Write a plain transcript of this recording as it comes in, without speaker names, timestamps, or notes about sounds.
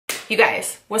You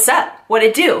guys, what's up? What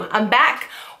it do? I'm back.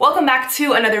 Welcome back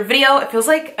to another video. It feels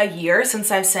like a year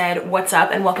since I've said what's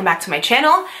up and welcome back to my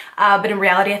channel. But in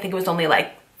reality, I think it was only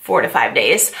like 4 to 5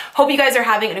 days. Hope you guys are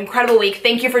having an incredible week.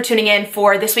 Thank you for tuning in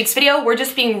for this week's video. We're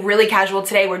just being really casual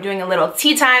today. We're doing a little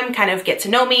tea time, kind of get to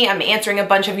know me. I'm answering a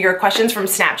bunch of your questions from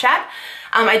Snapchat.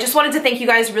 I just wanted to thank you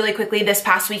guys really quickly. This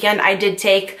past weekend, I did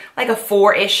take like a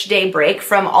 4-ish day break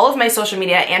from all of my social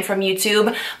media and from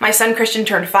YouTube. My son Christian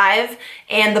turned 5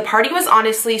 and the party was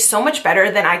honestly so much better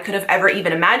than I could have ever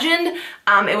even imagined.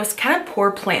 It was kind of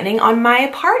poor planning on my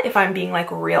part, if I'm being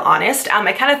like real honest.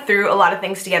 I kind of threw a lot of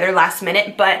things together last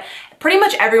minute, but pretty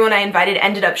much everyone I invited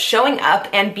ended up showing up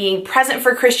and being present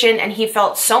for Christian, and he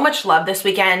felt so much love this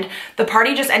weekend. The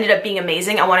party just ended up being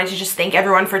amazing. I wanted to just thank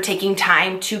everyone for taking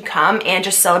time to come and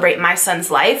just celebrate my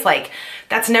son's life. Like,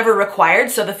 that's never required,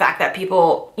 so the fact that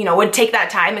people, you know, would take that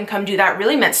time and come do that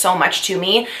really meant so much to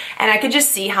me. And I could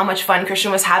just see how much fun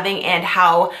Christian was having and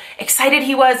how excited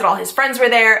he was that all his friends were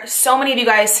there. So many of you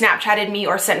guys Snapchatted me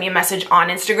or sent me a message on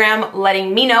Instagram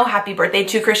letting me know happy birthday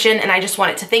to Christian, and I just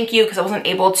wanted to thank you because I wasn't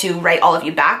able to write all of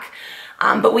you back.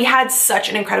 But we had such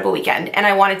an incredible weekend, and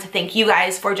I wanted to thank you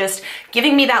guys for just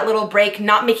giving me that little break,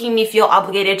 not making me feel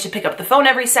obligated to pick up the phone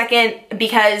every second,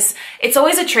 because it's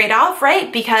always a trade-off,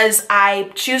 right? Because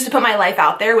I choose to put my life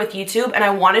out there with YouTube, and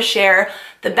I want to share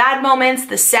the bad moments,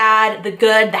 the sad, the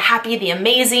good, the happy, the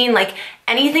amazing, like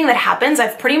anything that happens.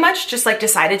 I've pretty much just like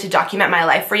decided to document my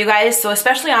life for you guys. So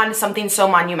especially on something so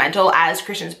monumental as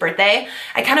Christian's birthday,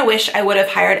 I kind of wish I would have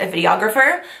hired a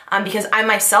videographer because I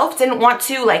myself didn't want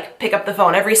to like pick up the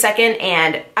phone every second,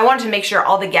 and I wanted to make sure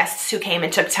all the guests who came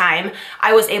and took time,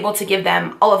 I was able to give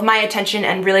them all of my attention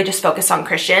and really just focus on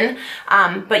Christian.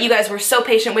 But you guys were so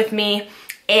patient with me.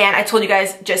 And I told you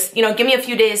guys, just, you know, give me a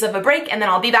few days of a break and then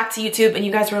I'll be back to YouTube. And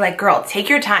you guys were like, girl, take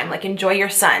your time, like enjoy your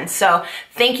son. So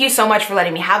thank you so much for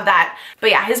letting me have that. But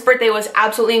yeah, his birthday was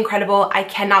absolutely incredible. I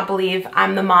cannot believe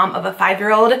I'm the mom of a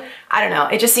 5-year-old. I don't know.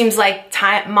 It just seems like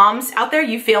time, moms out there,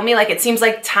 you feel me? Like it seems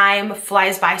like time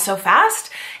flies by so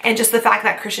fast. And just the fact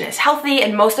that Christian is healthy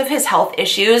and most of his health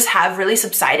issues have really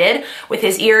subsided with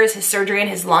his ears, his surgery, and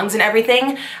his lungs and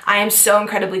everything. I am so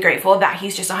incredibly grateful that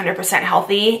he's just 100%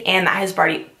 healthy and that his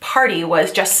party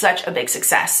was just such a big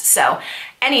success. So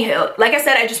anywho, like I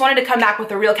said, I just wanted to come back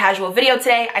with a real casual video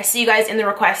today. I see you guys in the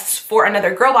requests for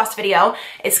another Girl Boss video.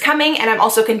 It's coming, and I'm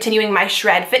also continuing my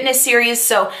Shred Fitness series,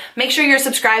 so make sure you're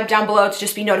subscribed down below to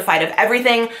just be notified of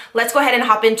everything. Let's go ahead and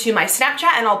hop into my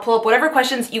Snapchat, and I'll pull up whatever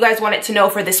questions you guys wanted to know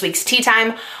for this week's tea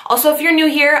time. Also, if you're new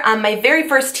here, on my very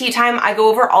first tea time, I go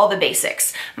over all the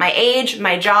basics. My age,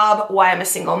 my job, why I'm a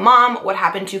single mom, what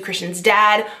happened to Christian's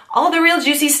dad, all the real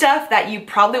juicy stuff that you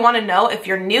probably want to know if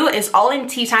you're new is all in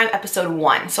Tea Time episode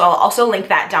 1. So I'll also link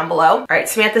that down below. All right,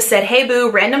 Samantha said, hey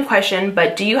boo, random question,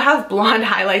 but do you have blonde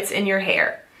highlights in your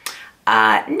hair?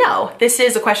 No, this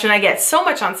is a question I get so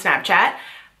much on Snapchat.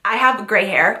 I have gray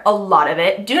hair, a lot of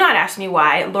it. Do not ask me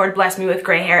why. Lord bless me with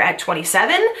gray hair at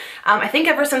 27. I think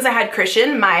ever since I had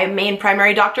Christian, my main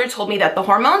primary doctor told me that the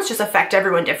hormones just affect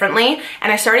everyone differently.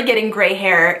 And I started getting gray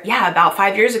hair, yeah, about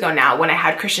 5 years ago now when I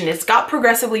had Christian. It's got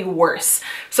progressively worse.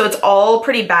 So it's all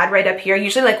pretty bad right up here.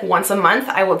 Usually like once a month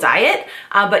I will dye it.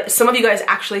 But some of you guys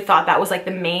actually thought that was like the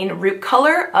main root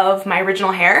color of my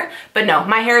original hair. But no,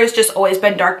 my hair has just always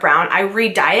been dark brown. I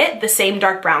re-dye it the same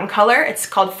dark brown color. It's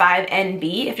called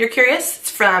 5NB. If you're curious,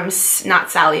 it's from Not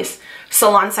Sally's,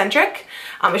 Salon Centric.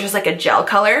 It's just like a gel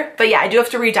color. But yeah, I do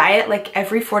have to re-dye it like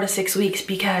every 4 to 6 weeks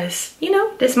because, you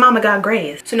know, this mama got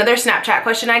grays. So another Snapchat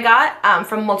question I got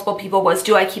from multiple people was,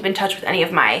 do I keep in touch with any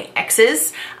of my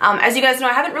exes? As you guys know,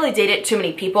 I haven't really dated too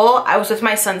many people. I was with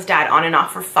my son's dad on and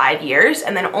off for 5 years,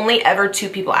 and then only ever 2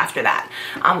 people after that.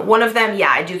 One of them, yeah,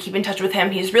 I do keep in touch with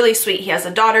him. He's really sweet. He has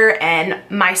a daughter, and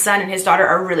my son and his daughter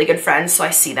are really good friends, so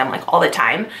I see them like all the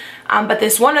time. But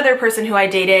this one other person who I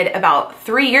dated about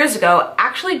 3 years ago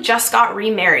actually just got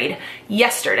remarried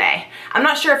yesterday. I'm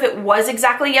not sure if it was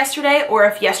exactly yesterday or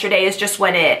if yesterday is just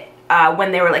when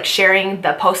when they were like sharing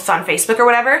the posts on Facebook or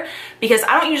whatever, because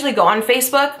I don't usually go on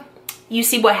Facebook. You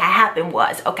see what happened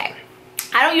was, okay.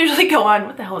 I don't usually go on,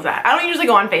 what the hell is that? I don't usually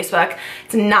go on Facebook.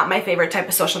 It's not my favorite type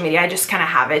of social media. I just kind of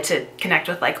have it to connect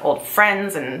with like old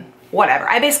friends and whatever.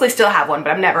 I basically still have one,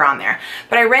 but I'm never on there.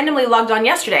 But I randomly logged on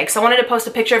yesterday because I wanted to post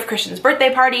a picture of Christian's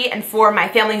birthday party, and for my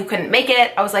family who couldn't make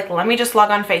it, I was like, let me just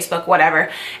log on Facebook, whatever.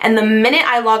 And the minute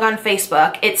I log on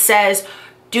Facebook, it says,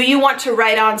 do you want to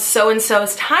write on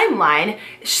so-and-so's timeline,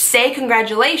 say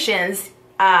congratulations,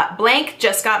 blank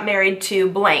just got married to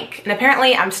blank. And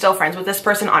apparently I'm still friends with this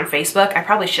person on Facebook. I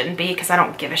probably shouldn't be because I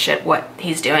don't give a shit what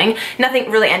he's doing.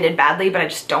 Nothing really ended badly, but I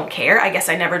just don't care. I guess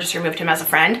I never just removed him as a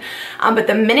friend. But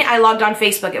the minute I logged on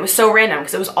Facebook, it was so random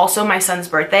because it was also my son's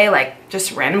birthday, like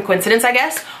just random coincidence, I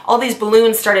guess. All these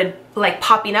balloons started like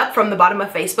popping up from the bottom of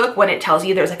Facebook when it tells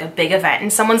you there's like a big event in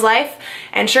someone's life.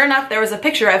 And sure enough, there was a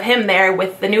picture of him there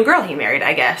with the new girl he married,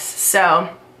 I guess. So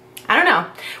I don't know.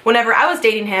 Whenever I was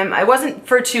dating him, I wasn't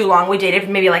for too long. We dated for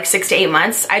maybe like 6 to 8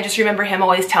 months. I just remember him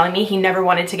always telling me he never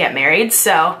wanted to get married.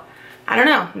 So I don't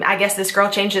know. I guess this girl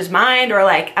changed his mind, or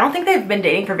like, I don't think they've been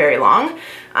dating for very long.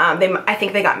 I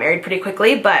think they got married pretty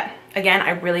quickly, but again,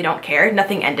 I really don't care.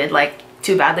 Nothing ended like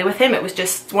too badly with him. It was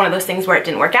just one of those things where it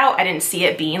didn't work out. I didn't see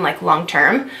it being like long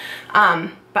term.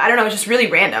 But I don't know, it was just really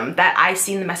random that I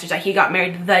seen the message that he got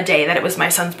married the day that it was my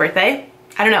son's birthday.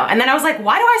 I don't know. And then I was like,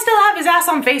 why do I still have his ass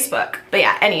on Facebook? But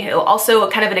yeah, anywho, also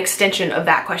kind of an extension of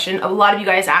that question. A lot of you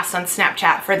guys asked on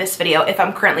Snapchat for this video if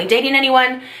I'm currently dating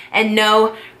anyone. And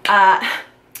no,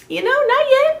 you know, not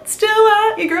yet.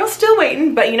 Still, your girl's still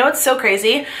waiting. But you know what's so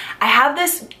crazy? I have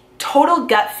this total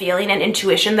gut feeling and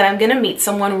intuition that I'm gonna meet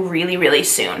someone really, really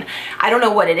soon. I don't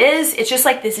know what it is. It's just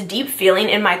like this deep feeling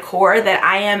in my core that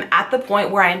I am at the point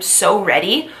where I am so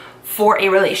ready for a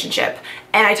relationship.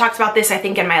 And I talked about this, I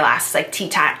think, in my last like tea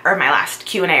time or my last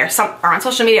Q&A or on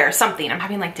social media or something. I'm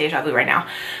having like deja vu right now.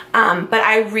 But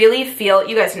I really feel,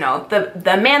 you guys know,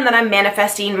 the man that I'm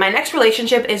manifesting, my next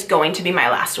relationship is going to be my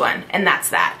last one. And that's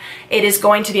that. It is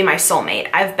going to be my soulmate.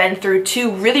 I've been through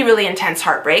 2 really, really intense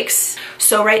heartbreaks.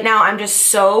 So right now I'm just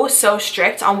so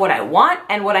strict on what I want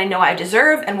and what I know I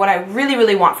deserve and what I really,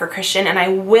 really want for Christian. And I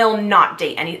will not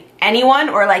date anyone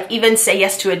or like even say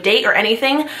yes to a date or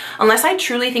anything unless I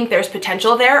truly think there's potential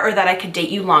there or that I could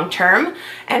date you long term. And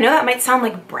I know that might sound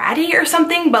like bratty or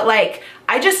something, but like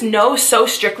I just know so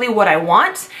strictly what I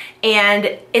want.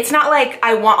 And it's not like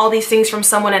I want all these things from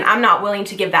someone and I'm not willing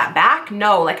to give that back.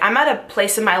 No, like I'm at a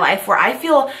place in my life where I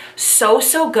feel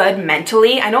so good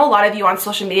mentally. I know a lot of you on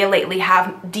social media lately have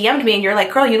DM'd me and you're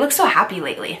like, girl, you look so happy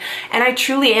lately. And I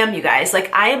truly am, you guys.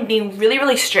 Like I am being really,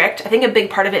 really strict. I think a big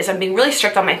part of it is I'm being really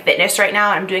strict on my fitness right now.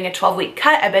 I'm doing a 12-week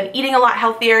cut. I've been eating a lot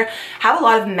healthier, have a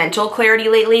lot of mental clarity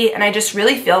lately. And I just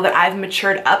really feel that I've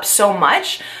matured up so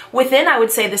much within, I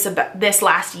would say this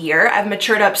last year. I've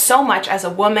matured up so much as a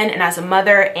woman and as a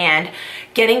mother, and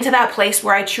getting to that place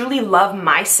where I truly love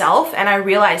myself and I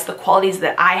realize the qualities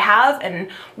that I have and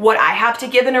what I have to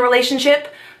give in a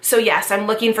relationship. So yes, I'm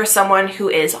looking for someone who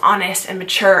is honest and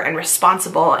mature and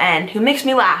responsible and who makes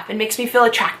me laugh and makes me feel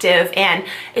attractive and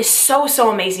is so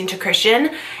amazing to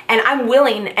Christian. And I'm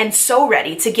willing and so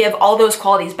ready to give all those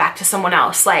qualities back to someone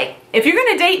else. Like, if you're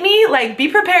gonna date me, like be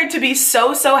prepared to be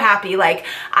so happy. Like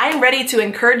I'm ready to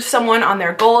encourage someone on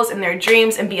their goals and their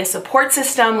dreams and be a support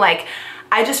system. Like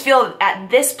I just feel at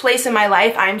this place in my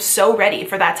life, I'm so ready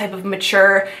for that type of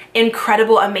mature,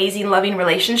 incredible, amazing, loving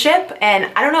relationship. And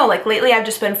I don't know, like lately I've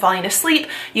just been falling asleep.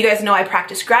 You guys know I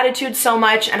practice gratitude so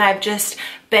much, and I've just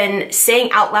been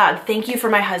saying out loud, thank you for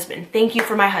my husband. Thank you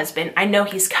for my husband. I know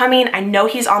he's coming. I know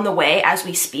he's on the way as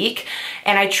we speak.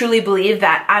 And I truly believe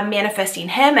that I'm manifesting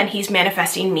him and he's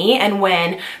manifesting me. And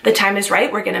when the time is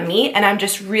right, we're gonna meet. And I'm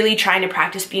just really trying to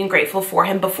practice being grateful for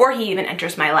him before he even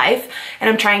enters my life. And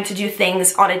I'm trying to do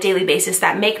things on a daily basis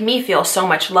that make me feel so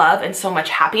much love and so much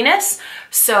happiness.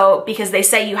 So, because they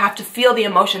say you have to feel the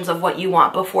emotions of what you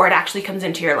want before it actually comes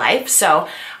into your life. So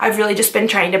I've really just been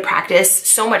trying to practice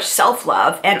so much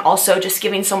self-love and also just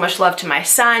giving so much love to my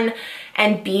son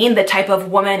and being the type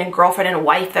of woman and girlfriend and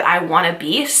wife that I want to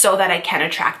be so that I can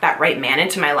attract that right man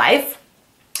into my life.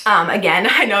 Again,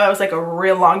 I know that was like a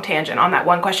real long tangent on that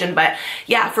one question, but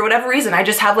yeah, for whatever reason, I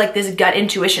just have like this gut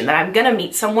intuition that I'm gonna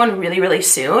meet someone really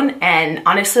soon. And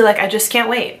honestly, like I just can't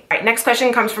wait. All right, next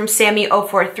question comes from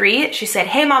Sammy043. She said,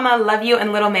 hey mama, love you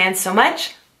and little man so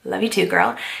much. Love you too,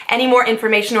 girl. Any more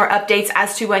information or updates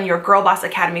as to when your Girl Boss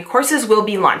Academy courses will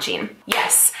be launching?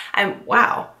 Yes,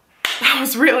 wow. That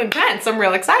was real intense. I'm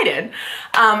real excited.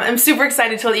 I'm super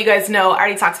excited to let you guys know. I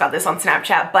already talked about this on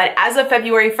Snapchat, but as of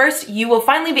February 1st, you will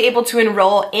finally be able to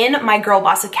enroll in my Girl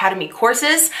Boss Academy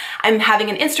courses. I'm having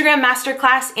an Instagram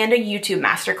masterclass and a YouTube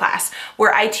masterclass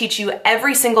where I teach you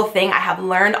every single thing I have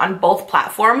learned on both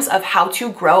platforms of how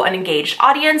to grow an engaged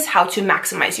audience, how to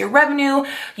maximize your revenue,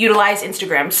 utilize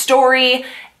Instagram story,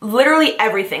 literally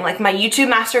everything. Like my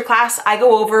YouTube masterclass, I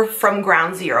go over from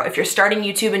ground zero. If you're starting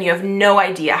YouTube and you have no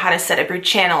idea how to set up your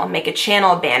channel, make a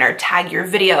channel banner, tag your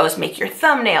videos, make your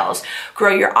thumbnails,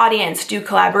 grow your audience, do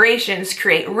collaborations,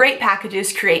 create rate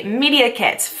packages, create media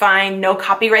kits, find no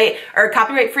copyright or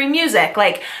copyright-free music.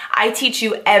 Like I teach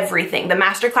you everything. The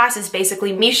masterclass is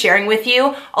basically me sharing with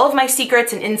you all of my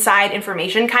secrets and inside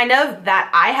information kind of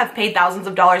that I have paid thousands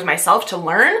of dollars myself to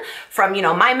learn from, you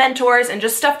know, my mentors and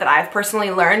just stuff that I've personally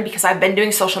learned because I've been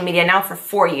doing social media now for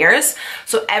 4 years.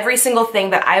 So every single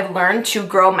thing that I've learned to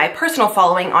grow my personal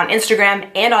following on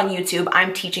Instagram and on YouTube,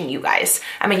 I'm teaching you guys.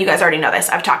 I mean, you guys already know this.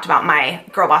 I've talked about my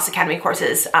Girl Boss Academy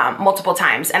courses multiple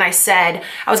times, and I said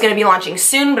I was going to be launching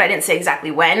soon, but I didn't say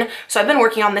exactly when. So I've been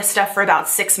working on this stuff for about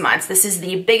 6 months. This is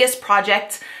the biggest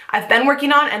project I've been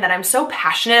working on and that I'm so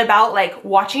passionate about. Like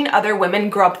watching other women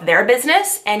grow up their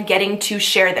business and getting to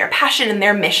share their passion and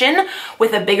their mission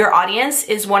with a bigger audience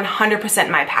is 100%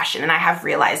 my passion, and I have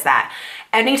realized that.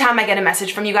 Anytime I get a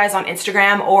message from you guys on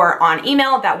Instagram or on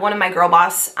email that one of my Girl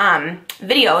Boss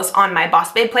videos on my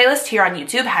Boss Babe playlist here on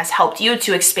YouTube has helped you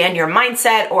to expand your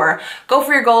mindset or go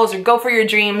for your goals or go for your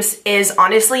dreams is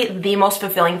honestly the most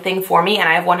fulfilling thing for me. And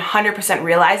I have 100%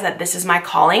 realized that this is my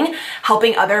calling,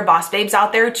 helping other boss babes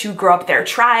out there to grow up their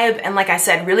tribe and, like I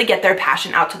said, really get their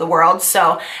passion out to the world.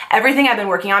 So everything I've been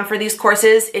working on for these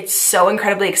courses, it's so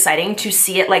incredibly exciting to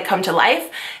see it like come to life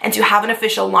and to have an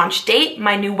official launch date.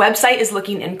 My new website is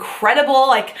looking incredible.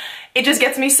 Like it just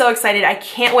gets me so excited. I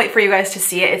can't wait for you guys to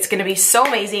see it. It's going to be so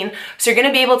amazing. So you're going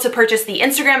to be able to purchase the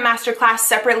Instagram masterclass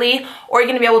separately, or you're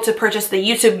going to be able to purchase the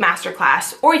YouTube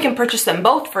masterclass, or you can purchase them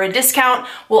both for a discount.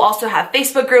 We'll also have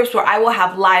Facebook groups where I will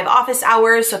have live office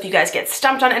hours. So if you guys get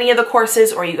stumped on any of the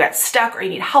courses or you get stuck or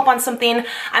you need help on something,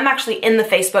 I'm actually in the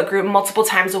Facebook group multiple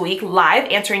times a week live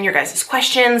answering your guys'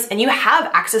 questions, and you have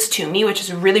access to me, which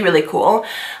is really, really cool.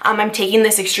 I'm taking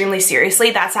this extremely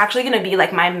seriously. That's actually going to be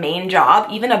like my main job,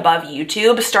 even above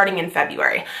YouTube, starting in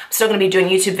February. I'm still going to be doing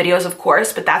YouTube videos, of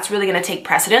course, but that's really going to take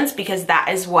precedence because that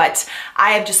is what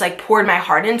I have just like poured my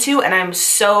heart into, and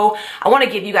I want to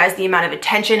give you guys the amount of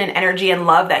attention and energy and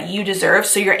love that you deserve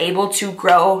so you're able to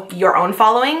grow your own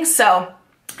following. So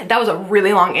that was a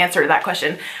really long answer to that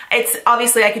question. It's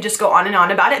obviously I could just go on and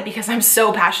on about it because I'm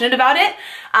so passionate about it.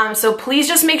 So please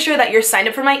just make sure that you're signed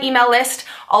up for my email list.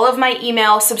 All of my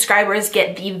email subscribers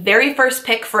get the very first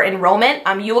pick for enrollment.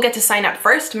 You will get to sign up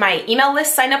first. My email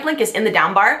list sign up link is in the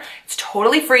down bar. It's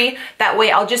totally free. That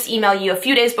way I'll just email you a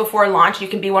few days before launch. You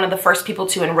can be one of the first people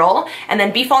to enroll, and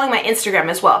then be following my Instagram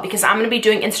as well because I'm going to be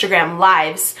doing Instagram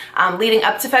lives leading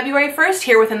up to February 1st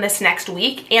here within this next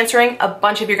week, answering a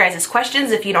bunch of your guys'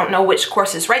 questions. If you don't know which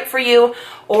course is right for you,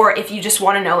 or if you just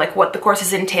want to know like what the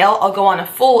courses entail, I'll go on a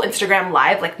full Instagram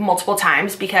live like multiple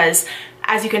times because,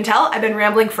 as you can tell, I've been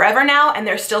rambling forever now and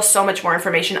there's still so much more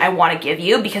information I want to give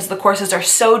you because the courses are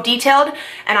so detailed,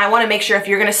 and I want to make sure if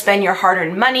you're going to spend your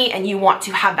hard-earned money and you want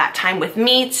to have that time with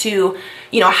me to,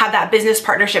 you know, have that business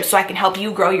partnership so I can help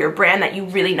you grow your brand, that you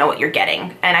really know what you're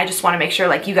getting. And I just want to make sure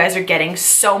like you guys are getting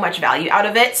so much value out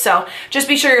of it. So just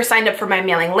be sure you're signed up for my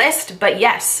mailing list. But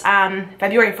yes,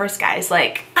 February 1st, guys,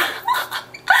 like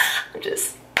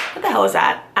what the hell is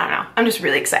that? I don't know. I'm just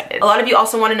really excited. A lot of you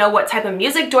also want to know what type of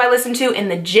music do I listen to in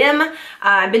the gym.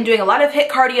 I've been doing a lot of HIIT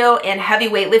cardio and heavy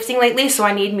weightlifting lately, so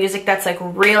I need music that's like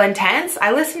real intense.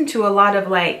 I listen to a lot of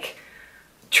like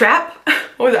trap,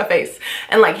 what was that face?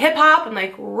 And like hip hop and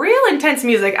like real intense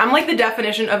music. I'm like the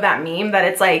definition of that meme that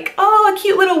it's like, oh, a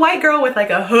cute little white girl with like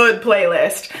a hood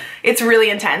playlist. It's really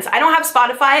intense. I don't have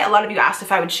Spotify. A lot of you asked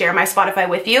if I would share my Spotify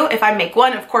with you. If I make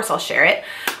one, of course I'll share it.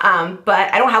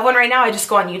 But I don't have one right now. I just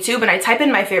go on YouTube and I type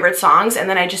in my favorite songs and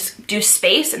then I just do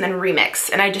space and then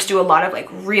remix. And I just do a lot of like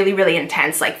really, really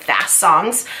intense, like fast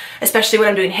songs, especially when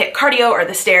I'm doing HIIT cardio or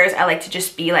the stairs. I like to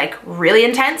just be like really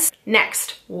intense.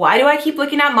 Next, why do I keep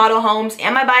looking at model homes?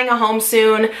 Am I buying a home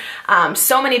soon?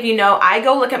 So many of you know I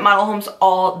go look at model homes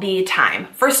all the time.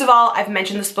 First of all, I've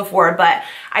mentioned this before, but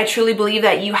I truly believe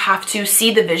that you have to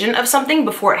see the vision of something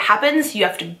before it happens. You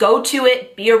have to go to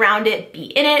it, be around it, be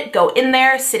in it, go in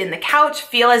there, sit in the couch,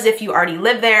 feel as if you already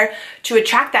live there to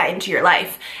attract that into your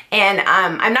life. And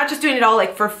I'm not just doing it all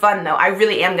like for fun though. I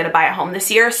really am gonna buy a home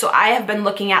this year. So I have been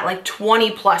looking at like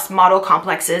 20 plus model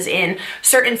complexes in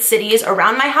certain cities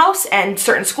around my house and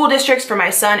certain school districts for my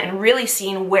son, and really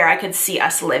seeing where I could see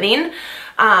us living.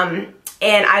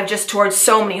 And I've just toured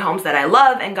so many homes that I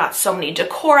love and got so many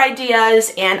decor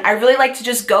ideas, and I really like to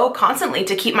just go constantly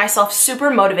to keep myself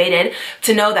super motivated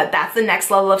to know that that's the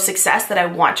next level of success that I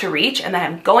want to reach and that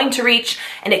I'm going to reach,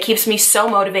 and it keeps me so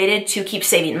motivated to keep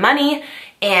saving money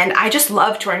and I just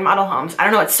love touring model homes. I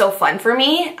don't know, it's so fun for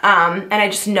me, and I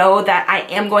just know that I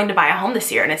am going to buy a home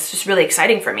this year, and it's just really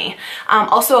exciting for me.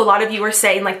 Also, a lot of you are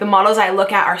saying like the models I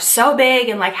look at are so big,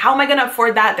 and like how am I gonna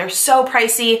afford that? They're so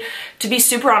pricey. To be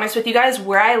super honest with you guys,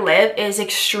 where I live is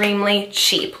extremely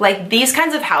cheap. Like these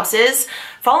kinds of houses,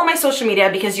 follow my social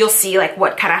media because you'll see like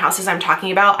what kind of houses I'm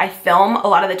talking about. I film a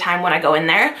lot of the time when I go in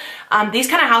there. These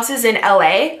kind of houses in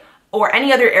LA or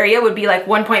any other area would be like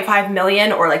 1.5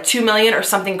 million or like 2 million or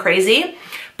something crazy.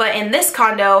 But in this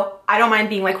condo, I don't mind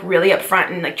being like really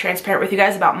upfront and like transparent with you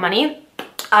guys about money.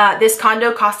 This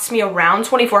condo costs me around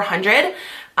 $2,400.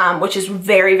 Which is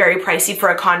very, very pricey for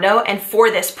a condo. And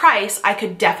for this price, I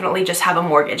could definitely just have a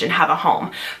mortgage and have a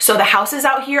home. So the houses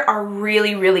out here are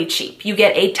really, really cheap. You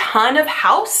get a ton of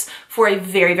house for a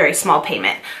very, very small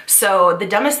payment. So the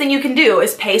dumbest thing you can do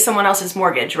is pay someone else's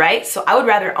mortgage, right? So I would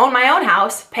rather own my own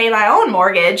house, pay my own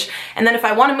mortgage, and then if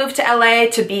I want to move to LA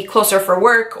to be closer for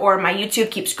work, or my YouTube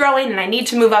keeps growing and I need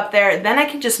to move up there, then I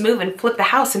can just move and flip the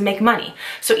house and make money.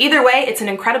 So either way, it's an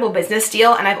incredible business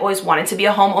deal, and I've always wanted to be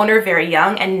a homeowner very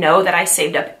young and know that I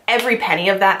saved up every penny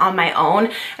of that on my own.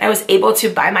 And I was able to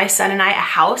buy my son and I a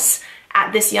house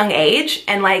at this young age,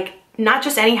 and like not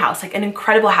just any house, like an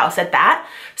incredible house at that.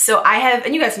 So I have,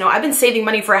 and you guys know, I've been saving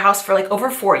money for a house for like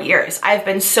over 4 years. I've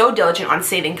been so diligent on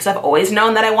saving because I've always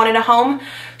known that I wanted a home.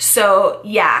 So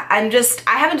yeah,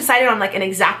 I haven't decided on like an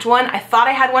exact one. I thought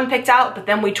I had one picked out, but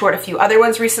then we toured a few other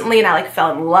ones recently and I like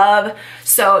fell in love.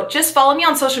 So just follow me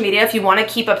on social media if you want to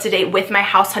keep up to date with my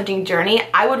house hunting journey.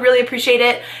 I would really appreciate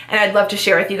it. And I'd love to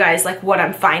share with you guys like what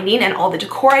I'm finding and all the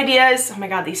decor ideas. Oh my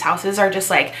God, these houses are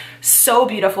just like so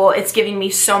beautiful. It's giving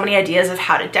me so many ideas of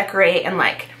how to decorate, and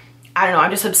like, I don't know,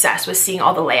 I'm just obsessed with seeing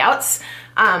all the layouts.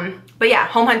 But yeah,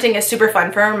 home hunting is super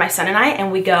fun for my son and I,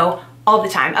 and we go all the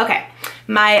time. Okay,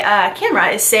 my camera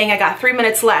is saying I got 3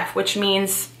 minutes left, which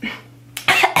means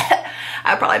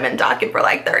I've probably been talking for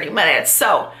like 30 minutes.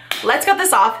 So let's cut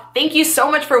this off. Thank you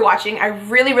so much for watching. I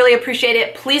really, really appreciate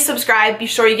it. Please subscribe. Be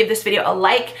sure you give this video a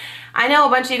like. I know a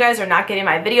bunch of you guys are not getting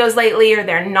my videos lately, or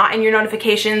they're not in your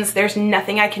notifications. There's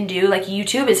nothing I can do. Like,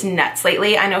 YouTube is nuts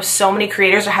lately. I know so many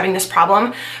creators are having this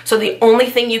problem. So the only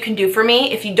thing you can do for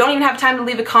me, if you don't even have time to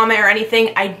leave a comment or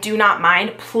anything, I do not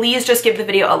mind. Please just give the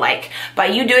video a like. By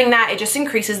you doing that, it just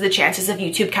increases the chances of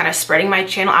YouTube kind of spreading my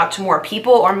channel out to more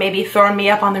people, or maybe throwing me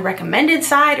up on the recommended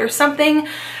side or something.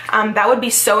 That would be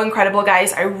so incredible,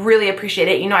 guys. I really appreciate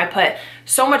it. You know, I put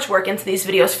so much work into these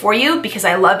videos for you because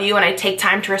I love you, and I take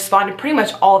time to respond to pretty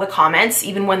much all the comments,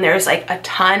 even when there's like a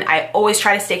ton. I always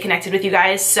try to stay connected with you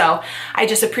guys. So I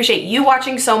just appreciate you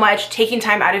watching so much, taking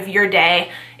time out of your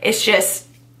day. It's just,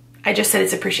 I just said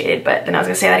it's appreciated, but then I was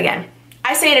gonna say that again.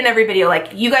 I say it in every video,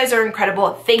 like, you guys are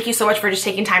incredible. Thank you so much for just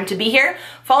taking time to be here.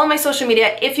 Follow my social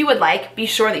media if you would like. Be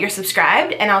sure that you're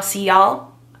subscribed, and I'll see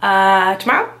y'all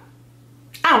tomorrow.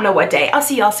 I don't know what day. I'll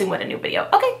see y'all soon with a new video.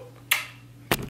 Okay.